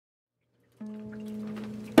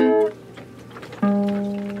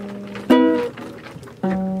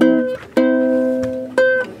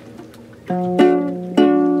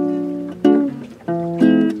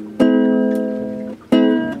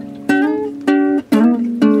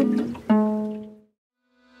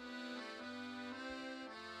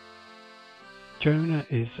Jonah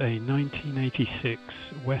is a 1986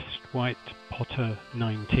 West Wight Potter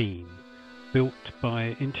 19, built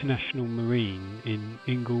by International Marine in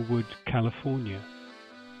Inglewood, California.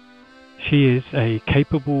 She is a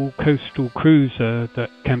capable coastal cruiser that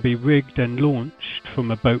can be rigged and launched from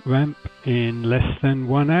a boat ramp in less than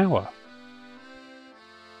 1 hour.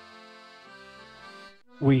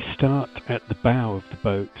 We start at the bow of the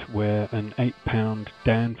boat where an 8-pound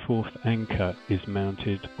Danforth anchor is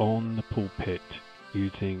mounted on the pulpit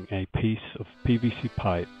using a piece of PVC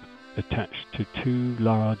pipe attached to 2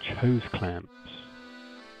 large hose clamps.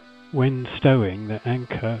 When stowing, the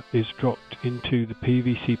anchor is dropped into the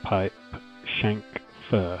PVC pipe shank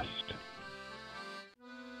first.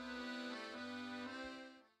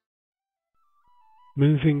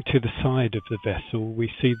 Moving to the side of the vessel, we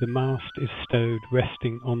see the mast is stowed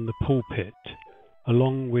resting on the pulpit,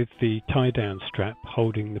 along with the tie-down strap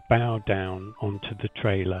holding the bow down onto the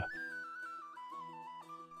trailer.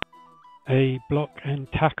 A block and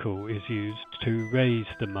tackle is used to raise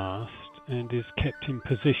the mast and is kept in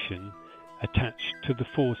position attached to the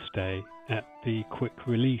forestay at the quick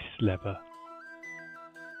release lever.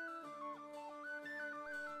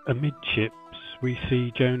 Amidships, we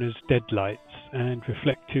see Jonah's deadlights and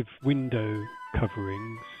reflective window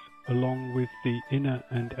coverings, along with the inner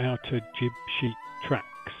and outer jib sheet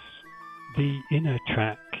tracks. The inner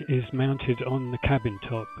track is mounted on the cabin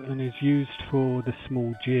top and is used for the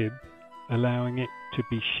small jib, allowing it to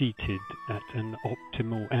be sheeted at an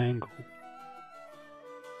optimal angle.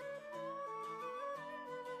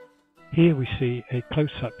 Here we see a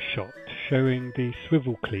close-up shot showing the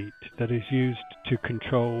swivel cleat that is used to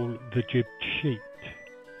control the jib sheet.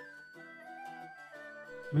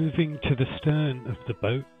 Moving to the stern of the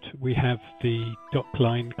boat, we have the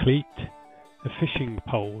dockline cleat, a fishing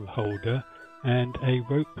pole holder, and a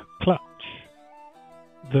rope clutch.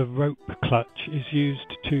 The rope clutch is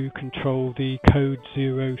used to control the Code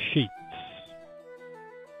 0 sheets.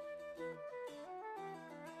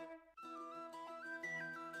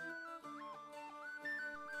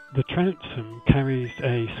 The transom carries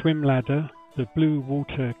a swim ladder, the blue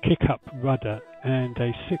water kick-up rudder, and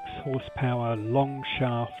a 6 horsepower long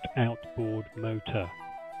shaft outboard motor.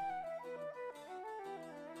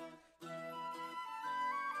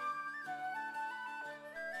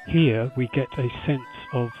 Here we get a sense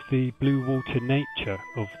of the blue water nature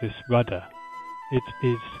of this rudder. It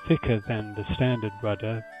is thicker than the standard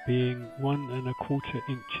rudder, being 1¼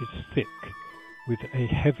 inches thick, with a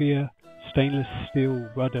heavier stainless steel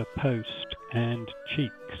rudder post and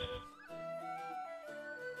cheeks.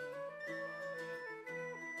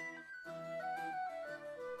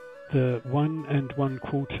 The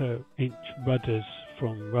 1¼ inch rudders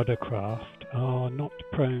from Ruddercraft are not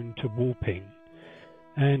prone to warping,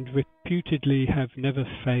 and reputedly have never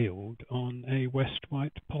failed on a West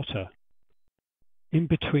Wight Potter. In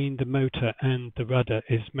between the motor and the rudder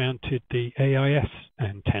is mounted the AIS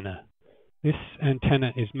antenna. This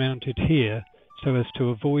antenna is mounted here so as to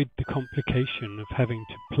avoid the complication of having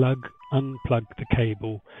to unplug the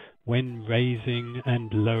cable when raising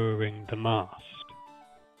and lowering the mast.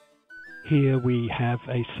 Here we have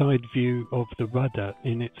a side view of the rudder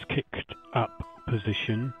in its kicked up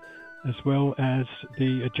position, as well as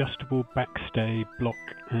the adjustable backstay block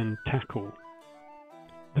and tackle.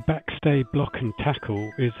 The backstay block and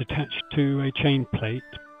tackle is attached to a chain plate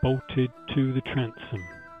bolted to the transom.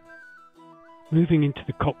 Moving into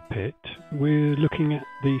the cockpit, we're looking at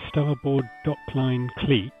the starboard dockline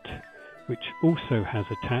cleat, which also has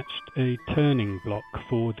attached a turning block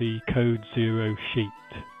for the Code 0 sheet.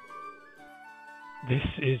 This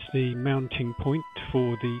is the mounting point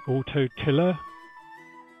for the auto tiller.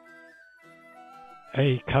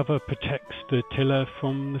 A cover protects the tiller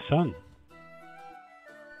from the sun.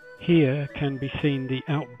 Here can be seen the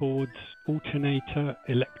outboard's alternator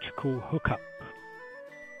electrical hookup.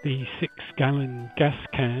 The 6-gallon gas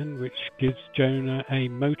can, which gives Jonah a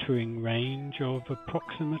motoring range of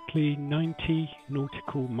approximately 90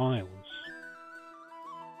 nautical miles.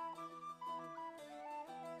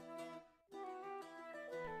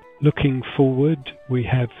 Looking forward, we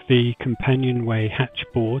have the companionway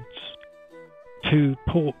hatchboards. To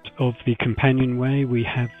port of the companionway, we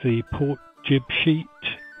have the port jib sheet,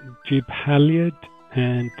 jib halyard,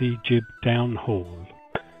 and the jib downhaul.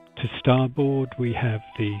 To starboard, we have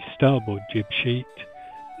the starboard jib sheet,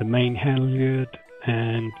 the main halyard,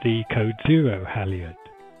 and the Code 0 halyard.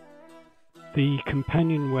 The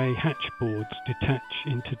companionway hatchboards detach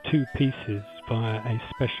into 2 pieces via a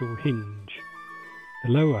special hinge.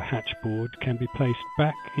 The lower hatchboard can be placed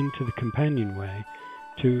back into the companionway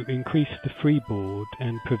to increase the freeboard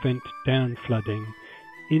and prevent downflooding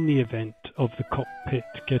in the event of the cockpit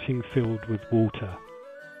getting filled with water.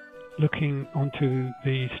 Looking onto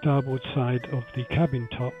the starboard side of the cabin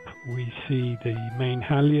top, we see the main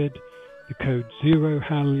halyard, the code 0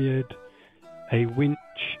 halyard, a winch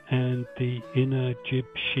and the inner jib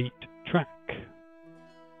sheet track.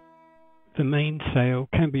 The mainsail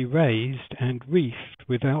can be raised and reefed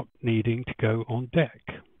without needing to go on deck.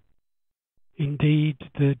 Indeed,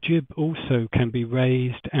 the jib also can be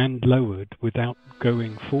raised and lowered without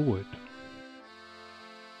going forward.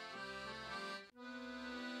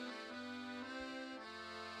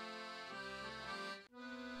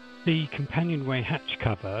 The companionway hatch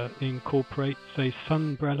cover incorporates a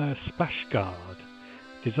sunbrella splash guard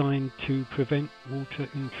designed to prevent water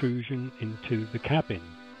intrusion into the cabin.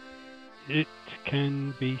 It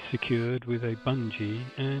can be secured with a bungee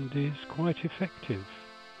and is quite effective.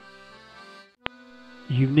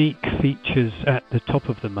 Unique features at the top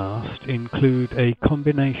of the mast include a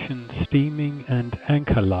combination steaming and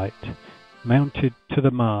anchor light mounted to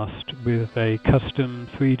the mast with a custom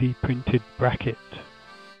 3D printed bracket.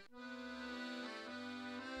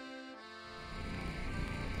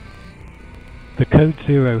 The code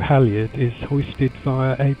 0 halyard is hoisted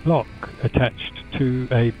via a block attached to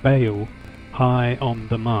a bale high on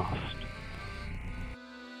the mast.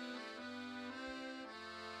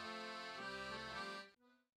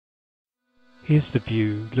 Here's the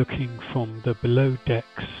view looking from the below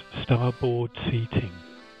deck's starboard seating.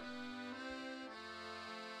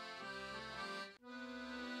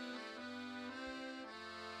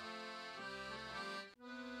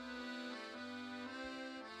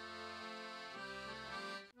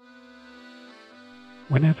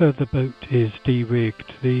 Whenever the boat is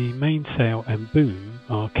de-rigged, the mainsail and boom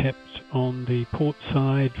are kept on the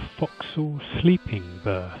portside forecastle sleeping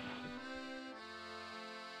berth.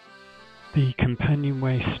 The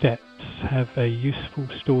companionway steps have a useful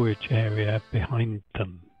storage area behind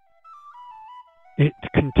them. It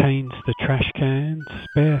contains the trash cans,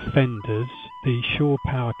 spare fenders, the shore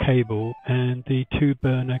power cable and the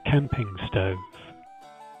 2-burner camping stove.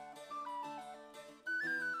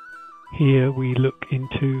 Here we look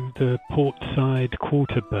into the portside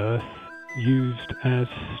quarter berth used as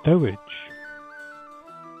stowage.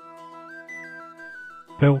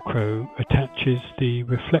 Velcro attaches the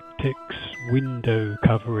Reflectix window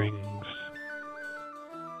coverings.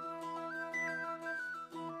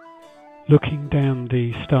 Looking down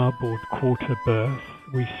the starboard quarter berth,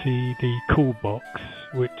 we see the cool box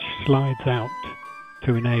which slides out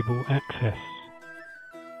to enable access.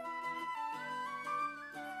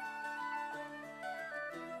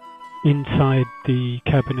 Inside the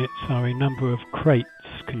cabinets are a number of crates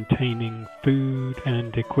containing food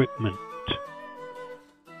and equipment.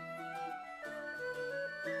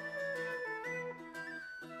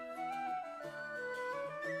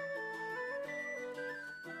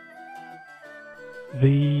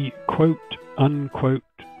 The quote-unquote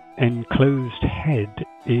enclosed head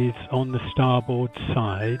is on the starboard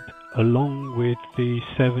side along with the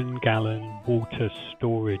 7-gallon water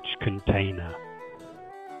storage container.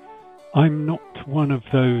 I'm not one of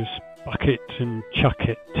those bucket and chuck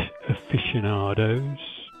it aficionados.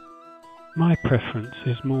 My preference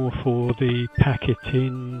is more for the pack it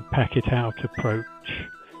in, pack it out approach,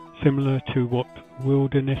 similar to what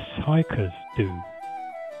wilderness hikers do.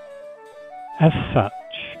 As such,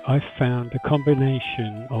 I've found a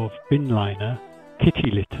combination of bin liner,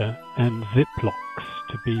 kitty litter and ziplocks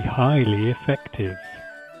to be highly effective.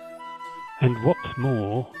 And what's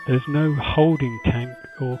more, there's no holding tank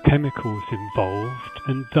or chemicals involved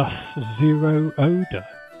and thus zero odour.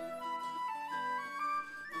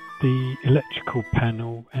 The electrical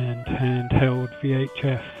panel and handheld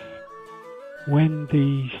VHF. When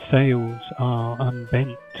the sails are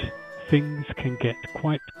unbent, things can get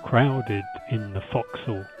quite crowded in the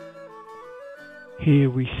forecastle. Here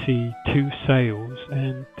we see 2 sails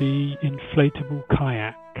and the inflatable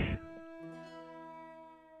kayak.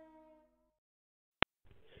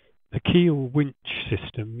 The keel winch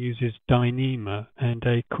system uses Dyneema and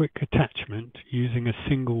a quick attachment using a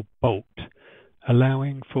single bolt,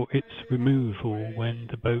 allowing for its removal when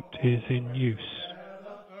the boat is in use.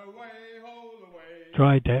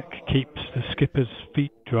 Dry deck keeps the skipper's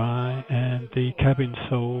feet dry and the cabin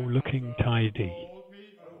sole looking tidy.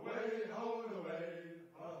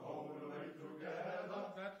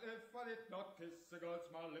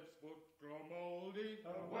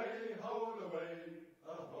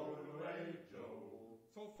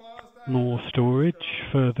 More storage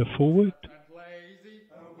further forward.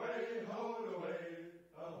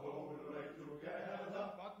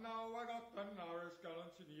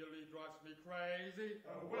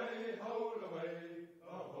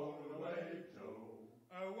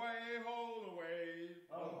 Away, haul away,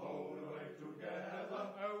 haul away together.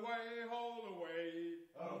 Away, haul away,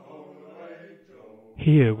 haul away, Joe.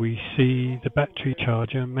 Here we see the battery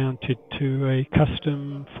charger mounted to a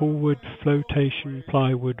custom forward flotation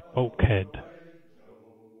plywood bulkhead.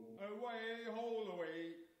 Away, haul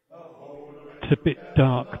away, haul away. It's a bit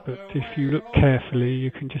dark, but if you look carefully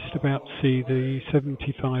you can just about see the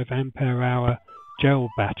 75 ampere hour gel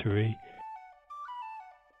battery